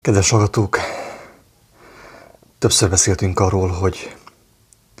Kedves hallgatók, többször beszéltünk arról,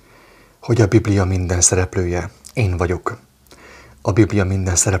 hogy a Biblia minden szereplője én vagyok. A Biblia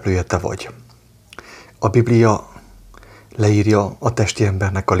minden szereplője te vagy. A Biblia leírja a testi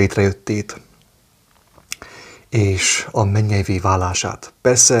embernek a létrejöttét és a mennyeivé válását.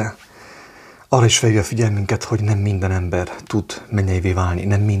 Persze arra is felhívja a figyelmünket, hogy nem minden ember tud mennyeivé válni,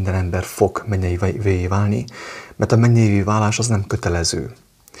 nem minden ember fog mennyeivé válni, mert a mennyeivé válás az nem kötelező.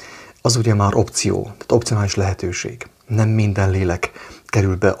 Az ugye már opció, tehát opcionális lehetőség. Nem minden lélek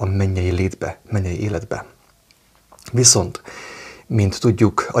kerül be a mennyei létbe, mennyei életbe. Viszont, mint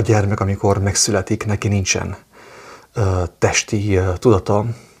tudjuk, a gyermek, amikor megszületik, neki nincsen testi tudata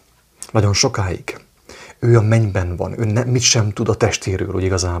nagyon sokáig. Ő a mennyben van, ő mit sem tud a testéről, úgy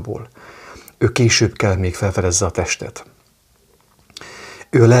igazából. Ő később kell még felfedezze a testet.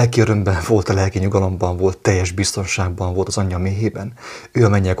 Ő a lelki örömben volt, a lelki nyugalomban volt, teljes biztonságban volt az anyja méhében. Ő a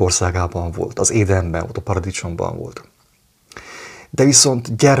mennyek országában volt, az édenben volt, a paradicsomban volt. De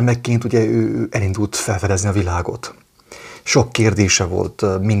viszont gyermekként ugye ő elindult felfedezni a világot. Sok kérdése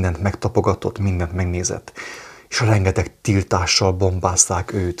volt, mindent megtapogatott, mindent megnézett. És rengeteg tiltással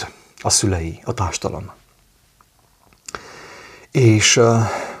bombázták őt, a szülei, a társadalom. És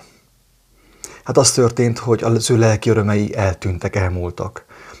hát az történt, hogy az ő lelki örömei eltűntek, elmúltak.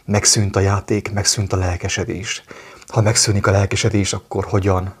 Megszűnt a játék, megszűnt a lelkesedés. Ha megszűnik a lelkesedés, akkor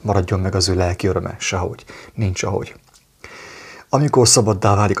hogyan maradjon meg az ő lelki öröme? Sehogy. Nincs ahogy. Amikor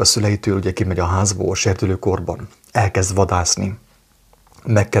szabaddá válik a szüleitől, ugye kimegy a házból, serdülőkorban, elkezd vadászni,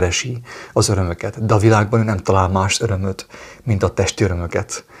 megkeresi az örömöket, de a világban ő nem talál más örömöt, mint a testi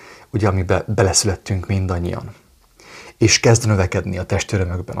örömöket, ugye amiben beleszülettünk mindannyian. És kezd növekedni a testi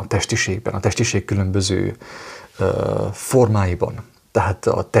örömökben, a testiség különböző formáiban. Tehát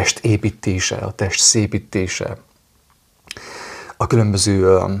a test építése, a test szépítése, a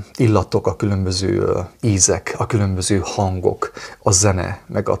különböző illatok, a különböző ízek, a különböző hangok, a zene,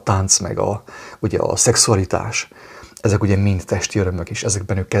 meg a tánc, meg ugye a szexualitás. Ezek ugye mind testi örömök, és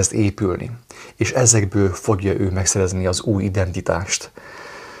ezekben ő kezd épülni. És ezekből fogja ő megszerezni az új identitást.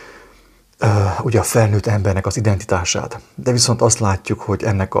 Ugye a felnőtt embernek az identitását. De viszont azt látjuk, hogy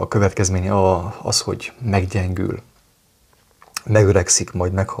ennek a következménye az, hogy meggyengül, megöregszik,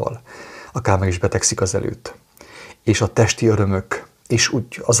 majd meghal, akár meg is betegszik az előtt. És a testi örömök, és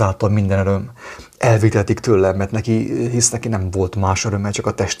úgy azáltal minden öröm elvétetik tőle, mert neki nem volt más öröme, csak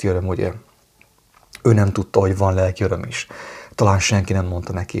a testi öröm, ugye. Ő nem tudta, hogy van lelki öröm is. Talán senki nem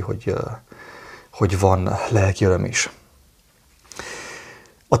mondta neki, hogy van lelki öröm is.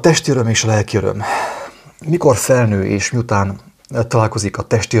 A testi öröm és a lelki öröm. Mikor felnő és miután találkozik a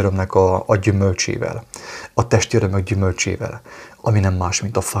testi örömnek a gyümölcsével, a testi örömök gyümölcsével, ami nem más,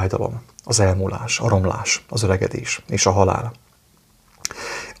 mint a fájdalom, az elmúlás, a romlás, az öregedés és a halál.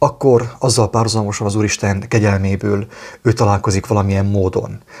 Akkor azzal párhuzamosan az Úristen kegyelméből ő találkozik valamilyen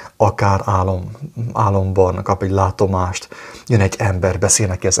módon, akár álomban kap egy látomást, jön egy ember, beszél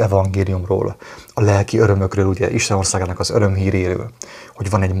neki az evangéliumról, a lelki örömökről, ugye Isten országának az örömhíréről, hogy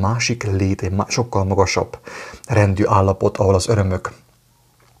van egy másik lét, egy sokkal magasabb rendű állapot, ahol az örömök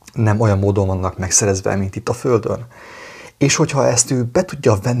nem olyan módon vannak megszerezve, mint itt a Földön. És hogyha ezt ő be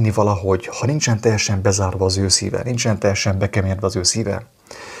tudja venni valahogy, ha nincsen teljesen bezárva az ő szíve, nincsen teljesen bekemérve az ő szíve,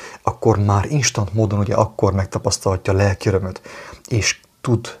 akkor már instant módon ugye akkor megtapasztalhatja a lelki örömöt, és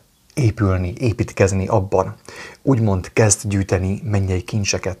tud épülni, építkezni abban. Úgymond kezd gyűjteni mennyei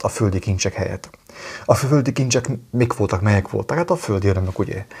kincseket a földi kincsek helyett. A földi kincsek mik voltak, melyek voltak? Hát a földi örömök,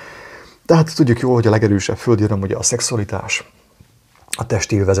 ugye. Tehát tudjuk jól, hogy a legerősebb földi öröm ugye a szexualitás, a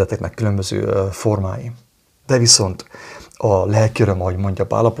testi élvezeteknek különböző formái. De viszont a lelki öröm, ahogy mondja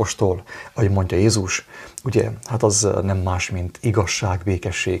Pál apostol, ahogy mondja Jézus, ugye, hát az nem más, mint igazság,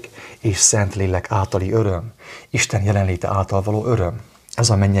 békesség és Szentlélek általi öröm, Isten jelenléte által való öröm. Ez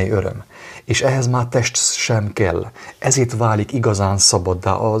a mennyei öröm. És ehhez már test sem kell. Ezért válik igazán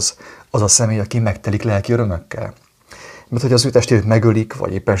szabaddá az a személy, aki megtelik lelki örömökkel. Mert hogy az ő testét megölik,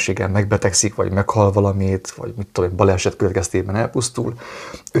 vagy éppenséggel megbetegszik, vagy meghal valamit, vagy mit tudom, baleset következtében elpusztul,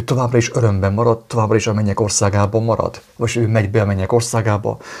 ő továbbra is örömben marad, továbbra is a mennyek országában marad. Vagy ő megy be a mennyek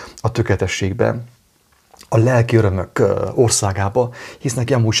országába, a tökéletességbe, a lelki örömök országába, hisz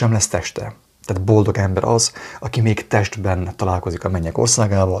neki amúgy sem lesz teste. Tehát boldog ember az, aki még testben találkozik a mennyek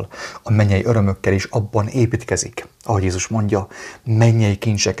országával, a mennyei örömökkel is abban építkezik. Ahogy Jézus mondja, mennyei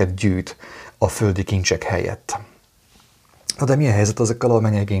kincseket gyűjt a földi kincsek helyett. Na de milyen helyzet ezekkel a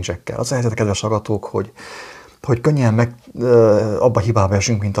mennyei kincsekkel? Az a helyzet, kedves hallgatók, hogy könnyen abba hibába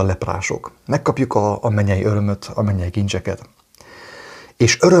esünk, mint a leprások. Megkapjuk a mennyei örömöt, a mennyei kincseket.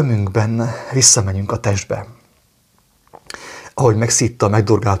 És örömünkben visszamegyünk a testbe. ahogy megszítta,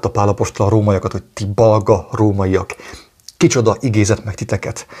 megdorgálta Pál apostol a rómaiakat, hogy ti balga rómaiak, kicsoda igézet meg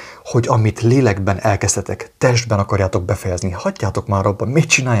titeket, hogy amit lélekben elkezdtetek, testben akarjátok befejezni. Hagyjátok már abban, mit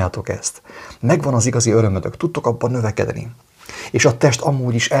csináljátok ezt? Megvan az igazi örömödök, tudtok abban növekedni. És a test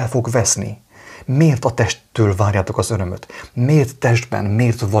amúgy is el fog veszni. Miért a testtől várjátok az örömöt? Miért testben,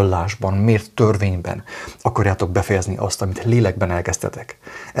 miért vallásban, miért törvényben akarjátok befejezni azt, amit lélekben elkezdtetek?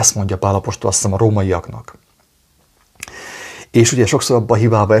 Ezt mondja Pál apostol, azt hiszem, a rómaiaknak. És ugye sokszor abban a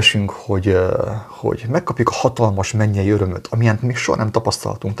hibába esünk, hogy megkapjuk a hatalmas mennyei örömöt, amilyent még soha nem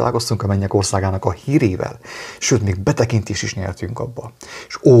tapasztaltunk, találkoztunk a mennyek országának a hírével, sőt, még betekintést is nyertünk abba.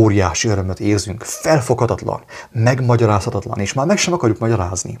 És óriási örömöt érzünk, felfoghatatlan, megmagyarázhatatlan, és már meg sem akarjuk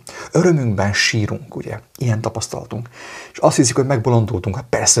magyarázni. Örömünkben sírunk, ugye, ilyen tapasztaltunk. És azt hiszik, hogy megbolondultunk, hát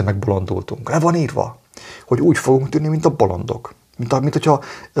persze megbolondultunk. Le van írva, hogy úgy fogunk tűnni, mint a bolondok. Mint hogyha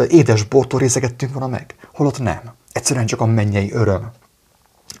édes bortól részegettünk volna meg. Holott nem. Egyszerűen csak a mennyei öröm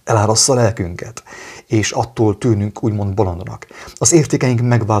eláraszza a lelkünket, és attól tűnünk úgymond bolondnak. Az értékeink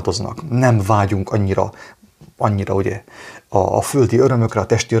megváltoznak, nem vágyunk annyira ugye, a földi örömökre, a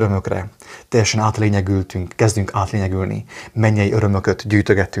testi örömökre, teljesen átlényegültünk, kezdünk átlényegülni, mennyei örömöket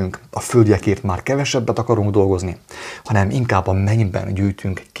gyűjtögetünk, a földiekért már kevesebbet akarunk dolgozni, hanem inkább a mennyben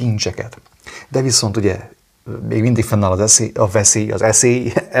gyűjtünk kincseket. De viszont ugye még mindig fennáll a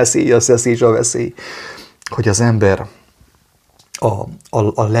veszély, hogy az ember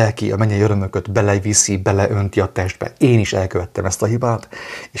a lelki, a mennyei örömöket beleviszi, beleönti a testbe. Én is elkövettem ezt a hibát,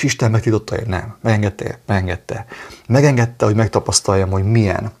 és Isten megtiltotta, hogy nem. Megengedte. Megengedte, hogy megtapasztaljam, hogy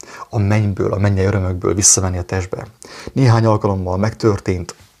milyen a mennyből, a mennyei örömökből visszamenni a testbe. Néhány alkalommal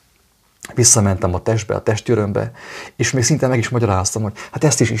megtörtént, visszamentem a testbe, a testi örömbe, és még szinte meg is magyaráztam, hogy hát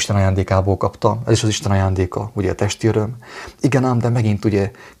ezt is Isten ajándékából kaptam, ez is az Isten ajándéka, ugye a testi öröm. Igen ám, de megint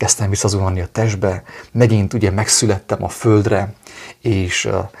ugye kezdtem visszazuhanni a testbe, megint ugye megszülettem a földre,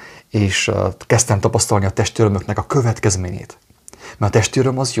 és kezdtem tapasztalni a testi örömöknek a következményét. Mert a testi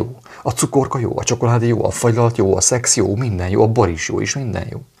öröm az jó, a cukorka jó, a csokoládé jó, a fagylalt jó, a szex jó, minden jó, a bor is jó, és minden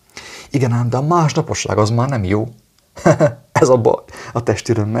jó. Igen ám, de a másnaposság az már nem jó. Ez a baj a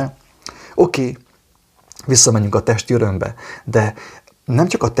testi örömmel. Oké, visszamenjünk a testi örömbe, de nem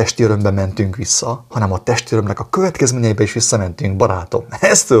csak a testi örömbe mentünk vissza, hanem a testi örömnek a következményeibe is visszamentünk, barátom.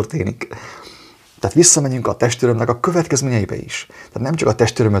 Ez történik. Tehát visszamegyünk a testi örömnek a következményeibe is. Tehát nem csak a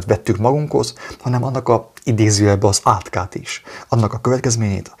testi örömöt vettük magunkhoz, hanem annak a idézőjelbe az átkát is. Annak a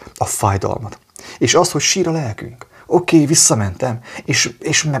következményét, a fájdalmat. És az, hogy sír a lelkünk. Oké, visszamentem,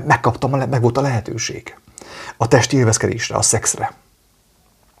 és megkaptam, meg volt a lehetőség. A testi élvezkedésre, a szexre.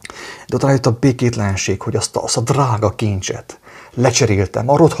 De utána jött a békétlenség, hogy azt a drága kincset lecseréltem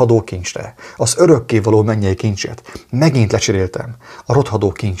a rothadó kincsre, az örökkévaló mennyei kincset megint lecseréltem a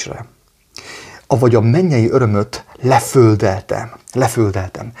rothadó kincsre. Avagy a mennyei örömöt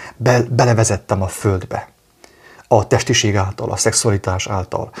leföldeltem, belevezettem a földbe. A testiség által, a szexualitás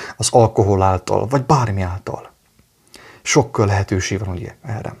által, az alkohol által, vagy bármi által. Sokkal lehetőség van ugye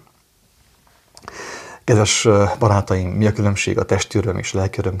erre. Kedves barátaim, mi a különbség a testi öröm és a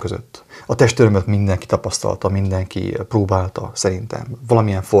lelki öröm között? A testi örömöt mindenki tapasztalta, mindenki próbálta szerintem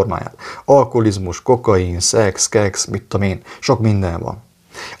valamilyen formáját. Alkoholizmus, kokain, szex, keks, mit tudom én, sok minden van.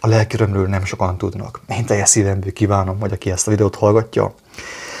 A lelki örömről nem sokan tudnak. Én teljes szívemből kívánom, hogy aki ezt a videót hallgatja,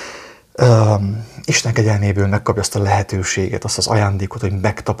 Isten kegyelméből megkapja azt a lehetőséget, azt az ajándékot, hogy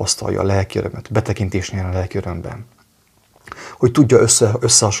megtapasztalja a lelki örömöt, betekintésnél a lelki örömben. Hogy tudja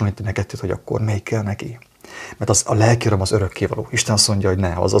összehasonlítani a kettőt, hogy akkor melyik kell neki. Mert a lelki öröm az örökkévaló. Isten azt mondja, hogy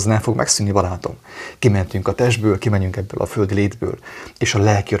ne, az nem fog megszűnni, barátom. Kimentünk a testből, kimenjünk ebből a földi létből, és a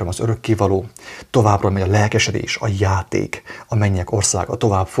lelki öröm az örökkévaló. Továbbra megy a lelkesedés, a játék, a mennyek országa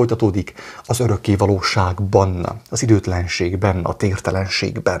tovább folytatódik az örökkévalóságban, az időtlenségben, a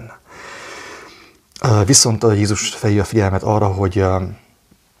tértelenségben. Viszont Jézus felhívja a figyelmet arra, hogy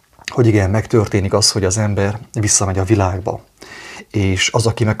igen, megtörténik az, hogy az ember visszamegy a világba, és az,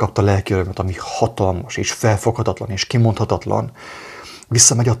 aki megkapta a lelki örömöt, ami hatalmas, és felfoghatatlan, és kimondhatatlan,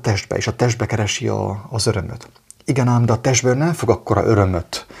 visszamegy a testbe, és a testbe keresi az örömöt. Igen ám, de a testből nem fog akkora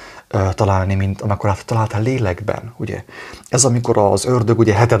örömöt találni, mint amikor találtál lélekben, ugye? Ez amikor az ördög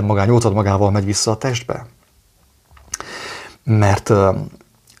ugye 7. magával megy vissza a testbe. Mert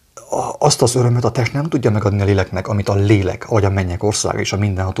azt az örömöt a test nem tudja megadni a léleknek, amit a lélek, vagy a mennyek országa és a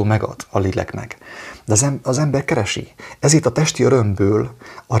mindenható megad a léleknek. De az ember keresi. Ezért a testi örömből,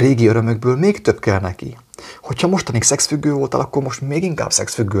 a régi örömökből még több kell neki. Hogyha mostanig szexfüggő voltál, akkor most még inkább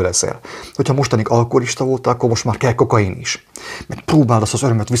szexfüggő leszel. Hogyha mostanig alkoholista voltál, akkor most már kell kokain is. Mert próbáld azt az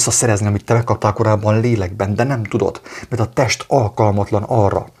örömöt visszaszerezni, amit te megkaptál korábban lélekben, de nem tudod, mert a test alkalmatlan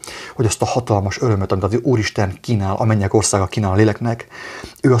arra, hogy azt a hatalmas örömöt, amit az Úristen kínál, a mennyek országa kínál a léleknek,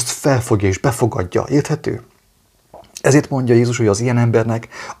 ő azt felfogja és befogadja. Érthető? Ezért mondja Jézus, hogy az ilyen embernek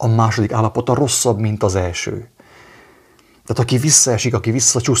a második állapota rosszabb, mint az első. Tehát aki visszaesik, aki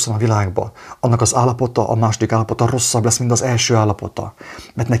visszacsúszson a világba, annak az állapota, a második állapota rosszabb lesz, mint az első állapota.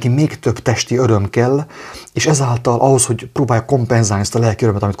 Mert neki még több testi öröm kell, és ezáltal ahhoz, hogy próbálja kompenzálni ezt a lelki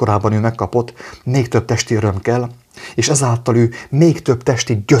örömet, amit korábban ő megkapott, még több testi öröm kell, és ezáltal ő még több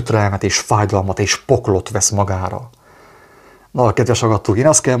testi gyötrelmet és fájdalmat és poklot vesz magára. Na, kedves hallgatók, én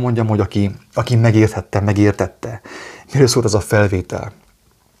azt kell mondjam, hogy aki megérthette, megértette, miről szólt ez a felvétel,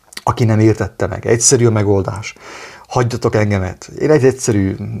 aki nem értette meg, egyszerű a megoldás. Hagyjatok engemet. Én egy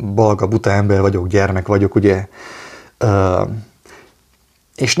egyszerű, balga, buta ember vagyok, gyermek vagyok, ugye,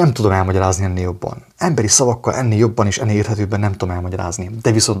 és nem tudom elmagyarázni ennél jobban. Emberi szavakkal ennél jobban és ennél érthetőbben nem tudom elmagyarázni.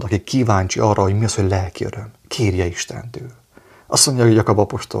 De viszont aki kíváncsi arra, hogy mi az, hogy lelki öröm, kérje Istentől. Azt mondja, hogy Jakab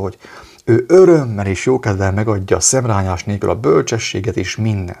apostol, hogy ő örömmel és jókedvel megadja a szemrányás nélkül a bölcsességet és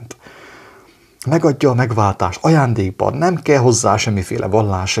mindent. Megadja a megváltást ajándékban, nem kell hozzá semmiféle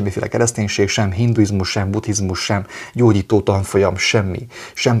vallás, semmiféle kereszténység, sem hinduizmus, sem buddhizmus, sem gyógyító tanfolyam, semmi,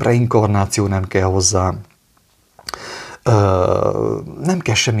 sem reinkarnáció nem kell hozzá. Nem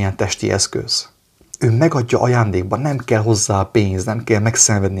kell semmilyen testi eszköz. Ő megadja ajándékban, nem kell hozzá pénz, nem kell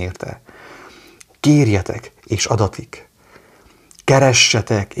megszenvedni érte. Kérjetek, és adatik.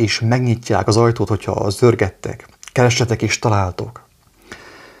 Keressetek, és megnyitják az ajtót, hogyha zörgettek. Keressetek, és találtok.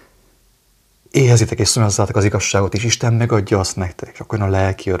 Éhezitek és szomjazzátok az igazságot, és Isten megadja azt nektek. És akkor a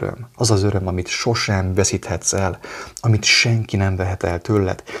lelki öröm, az az öröm, amit sosem veszíthetsz el, amit senki nem vehet el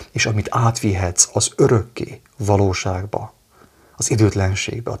tőled, és amit átvihetsz az örökké valóságba, az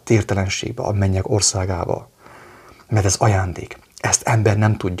időtlenségbe, a tértelenségbe, a mennyek országába. Mert ez ajándék. Ezt ember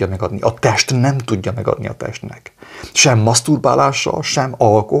nem tudja megadni. A test nem tudja megadni a testnek. Sem maszturbálással, sem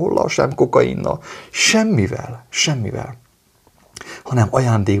alkohollal, sem kokainnal, semmivel. Hanem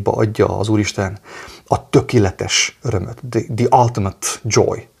ajándékba adja az Úristen a tökéletes örömöt, the ultimate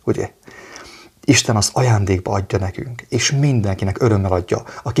joy, ugye? Isten az ajándékba adja nekünk, és mindenkinek örömmel adja,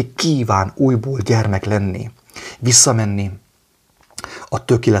 aki kíván újból gyermek lenni, visszamenni a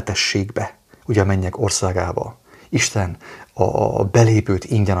tökéletességbe, ugye a mennyek országába. Isten a belépőt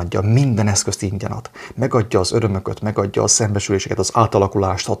ingyen adja, minden eszközt ingyen ad. Megadja az örömöket, megadja a szembesüléseket, az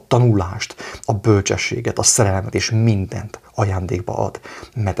átalakulást, a tanulást, a bölcsességet, a szerelmet, és mindent ajándékba ad.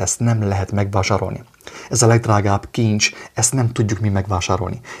 Mert ezt nem lehet megvásárolni. Ez a legdrágább kincs, ezt nem tudjuk mi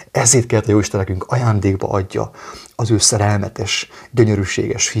megvásárolni. Ezért kellett a Jóisten nekünk ajándékba adja az ő szerelmetes,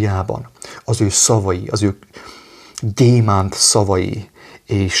 gyönyörűséges fiában, az ő szavai, az ő gyémánt szavai,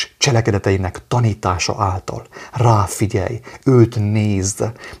 és cselekedeteinek tanítása által ráfigyelj, őt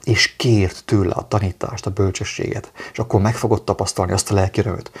nézd, és kérd tőle a tanítást, a bölcsességet, és akkor meg fogod tapasztalni azt a lelki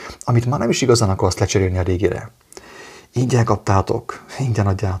örömöt, amit már nem is igazán akarsz lecserélni a régire. Ingyen kaptátok, ingyen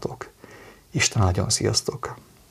adjátok. Isten áldjon, sziasztok!